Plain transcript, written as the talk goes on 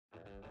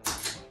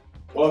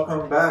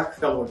Welcome back,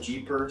 fellow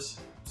Jeepers,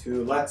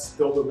 to Let's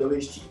Build a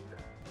Willys Jeep.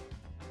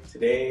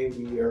 Today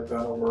we are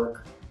going to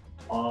work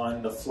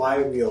on the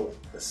flywheel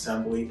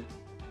assembly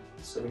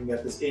so we can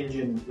get this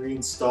engine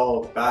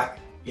reinstalled back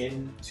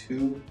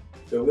into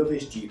the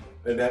Willys Jeep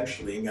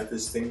eventually and get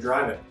this thing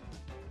driving.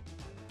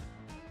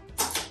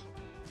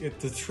 If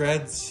the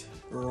threads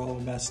are all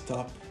messed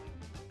up,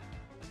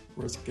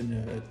 where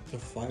the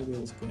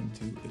flywheel is going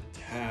to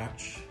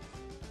attach,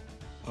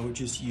 I would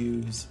just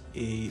use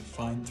a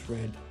fine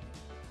thread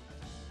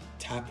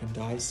tap and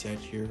die set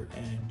here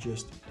and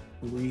just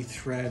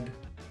rethread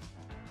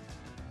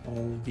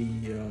all the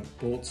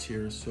bolts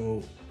here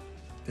so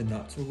the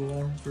nuts will go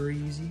on very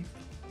easy.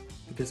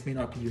 But this may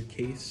not be your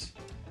case,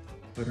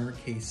 but in our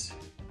case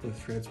the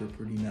threads were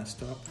pretty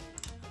messed up.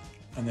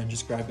 And then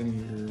just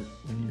grabbing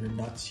your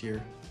nuts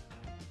here,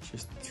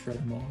 just thread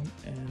them on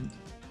and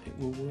it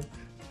will work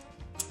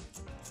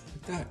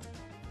like that.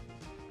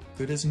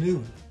 Good as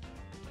new.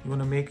 You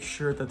want to make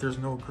sure that there's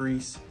no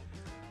grease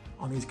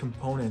on these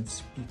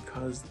components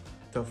because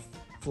the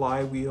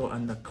flywheel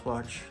and the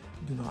clutch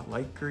do not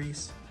like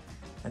grease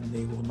and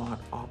they will not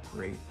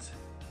operate.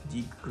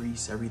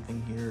 Degrease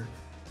everything here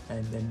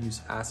and then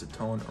use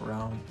acetone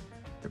around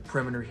the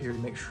perimeter here to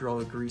make sure all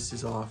the grease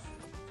is off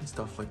and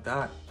stuff like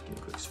that. Give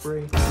a quick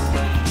spray.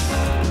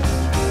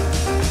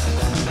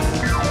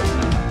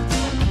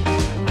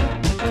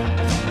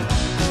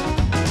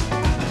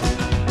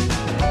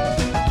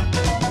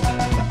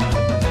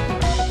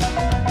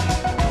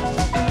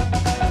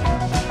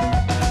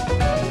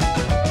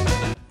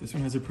 This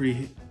one has a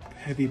pretty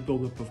heavy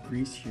buildup of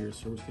grease here,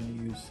 so we're just going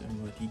to use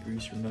some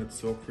degreaser nut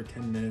soak for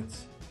 10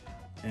 minutes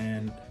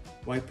and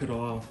wipe it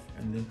off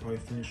and then probably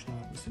finish it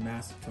off with some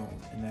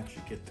acetone and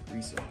actually get the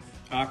grease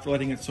off. After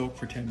letting it soak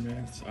for 10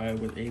 minutes, I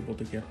was able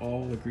to get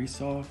all the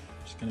grease off.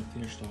 Just going to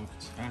finish it off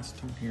with some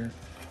acetone here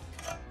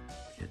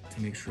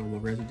to make sure all the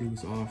residue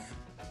is off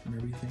from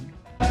everything.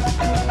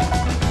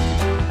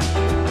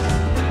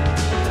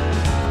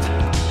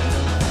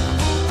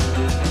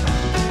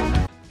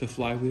 The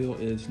flywheel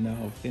is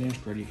now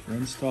finished, ready for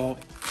install.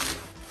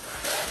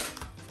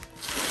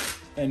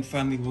 And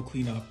finally, we'll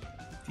clean up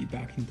the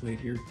backing plate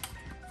here.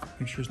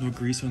 Make sure there's no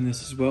grease on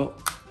this as well.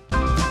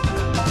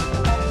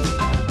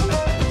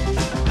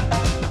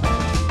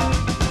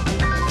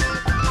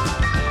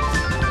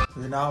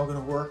 We're now gonna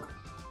work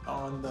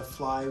on the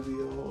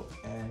flywheel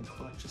and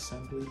clutch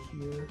assembly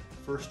here.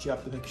 First, you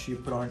have to make sure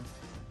you put on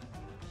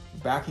the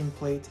backing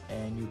plate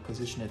and you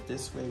position it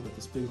this way with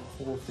this big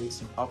hole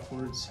facing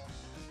upwards.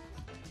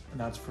 And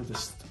that's for the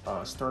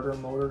starter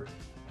motor.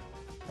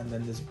 And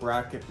then this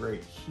bracket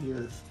right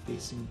here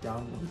facing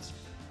downwards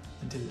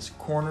into this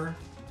corner.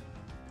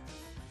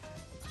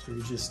 So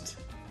you just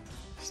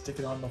stick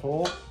it on the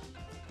hole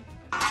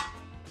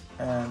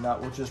and that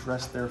will just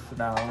rest there for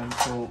now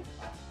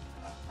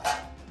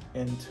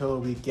until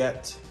we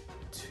get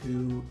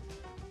to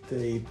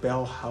the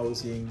bell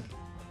housing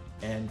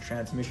and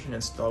transmission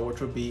install, which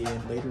will be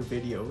in later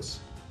videos.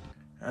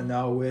 And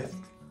now with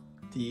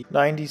the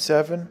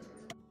 97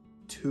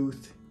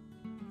 tooth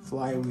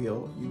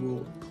flywheel, you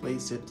will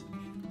place it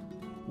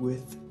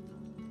with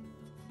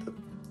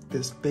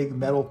this big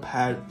metal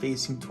pad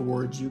facing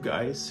towards you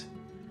guys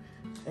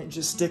and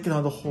just stick it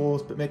on the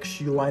holes, but make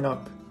sure you line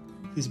up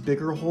these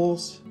bigger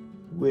holes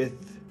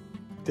with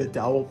the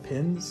dowel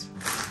pins.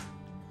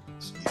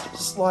 So you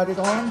just slide it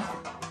on.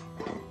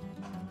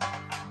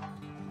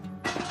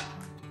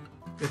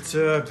 It's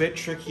a bit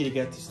tricky to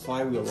get this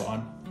flywheel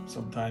on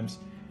sometimes.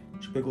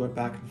 Just wiggle it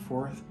back and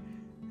forth,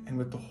 and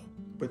with the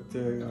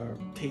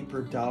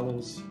tapered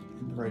dowels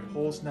in the right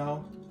holes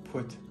now,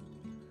 put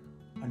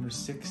under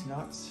 6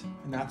 nuts,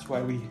 and that's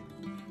why we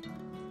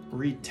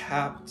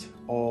re-tapped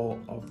all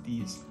of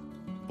these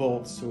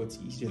bolts so it's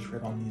easy to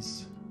thread on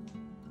these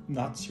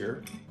nuts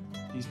here.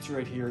 These 2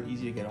 right here are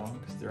easy to get on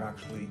because they're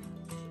actually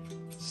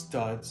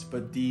studs,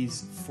 but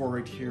these 4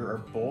 right here are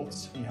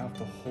bolts and you have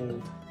to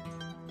hold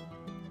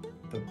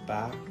the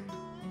back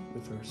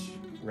with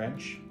a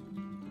wrench.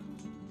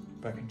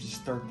 But I can just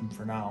start them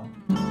for now.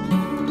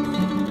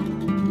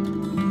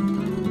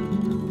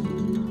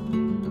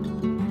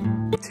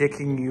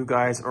 Taking you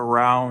guys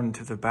around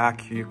to the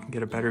back here, you can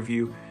get a better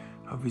view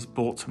of these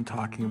bolts I'm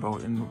talking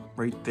about. And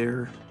right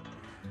there,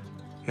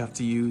 you have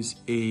to use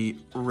a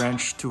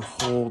wrench to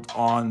hold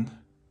on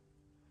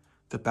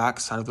the back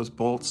side of those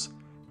bolts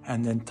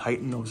and then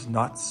tighten those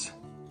nuts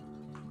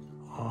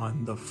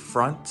on the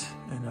front.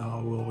 And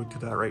we'll do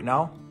that right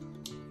now.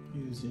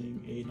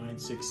 Using a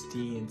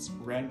 9/16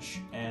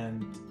 wrench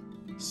and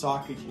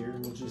socket here,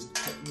 we'll just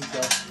tighten these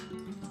up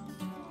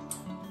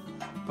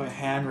by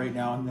hand right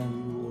now, and then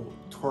we will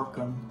torque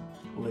them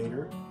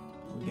later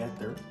when we get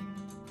there.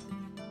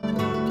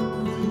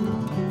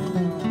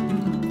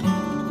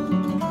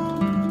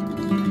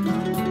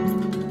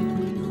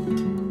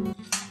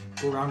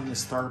 Go around in the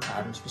star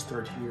pattern, so we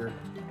start here,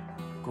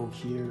 go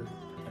here,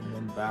 and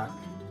then back,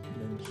 and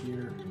then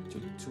here,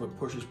 so it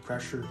pushes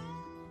pressure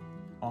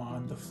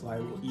on the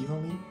flywheel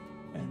evenly,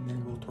 and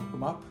then we'll torque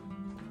them up.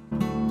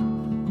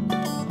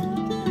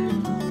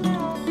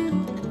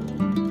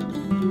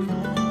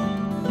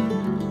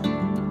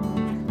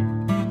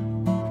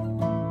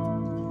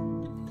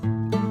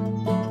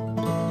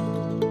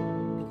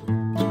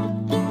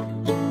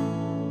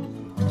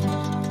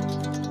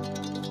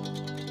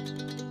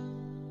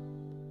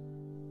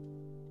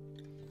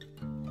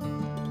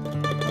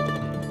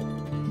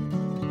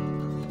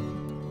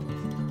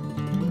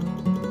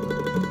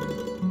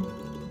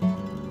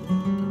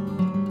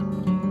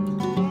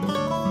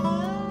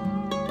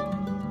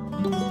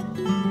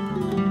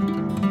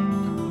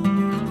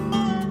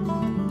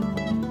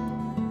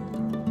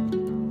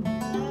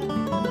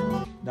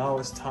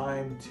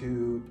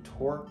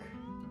 torque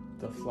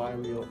the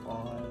flywheel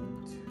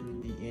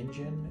onto the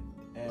engine,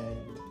 and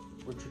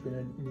what you're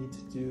going to need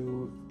to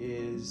do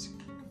is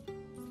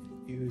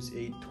use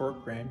a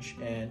torque wrench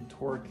and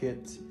torque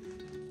it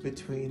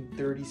between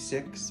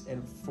 36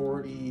 and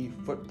 40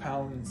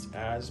 foot-pounds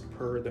as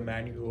per the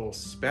manual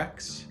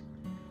specs.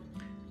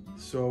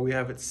 So we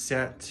have it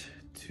set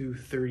to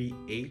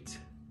 38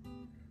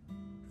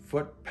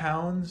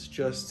 foot-pounds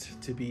just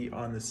to be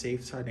on the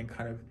safe side and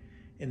kind of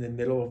in the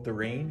middle of the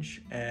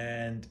range,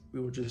 and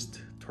we will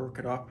just torque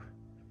it up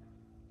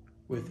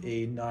with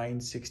a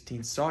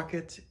 9/16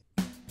 socket.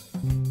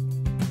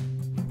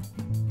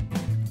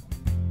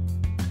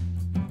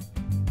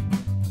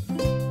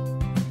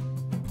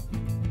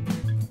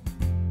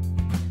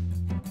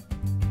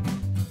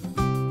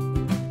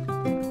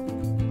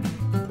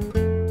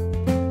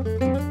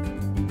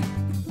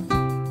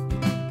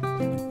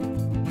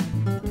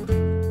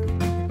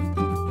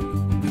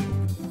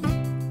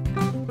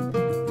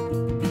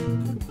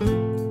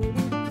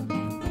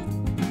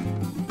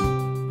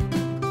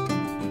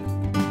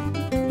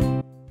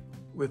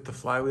 With the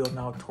flywheel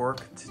now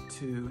torqued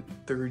to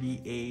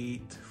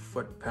 38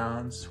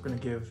 foot-pounds, we're going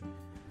to give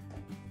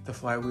the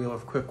flywheel a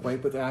quick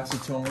wipe with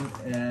acetone,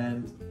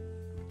 and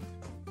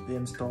the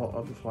install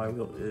of the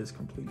flywheel is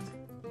complete.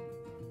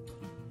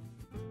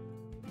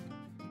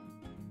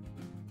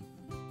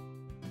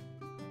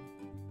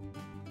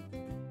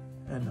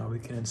 And now we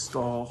can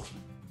install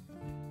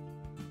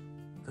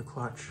the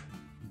clutch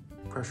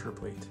pressure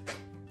plate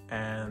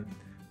and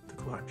the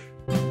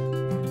clutch.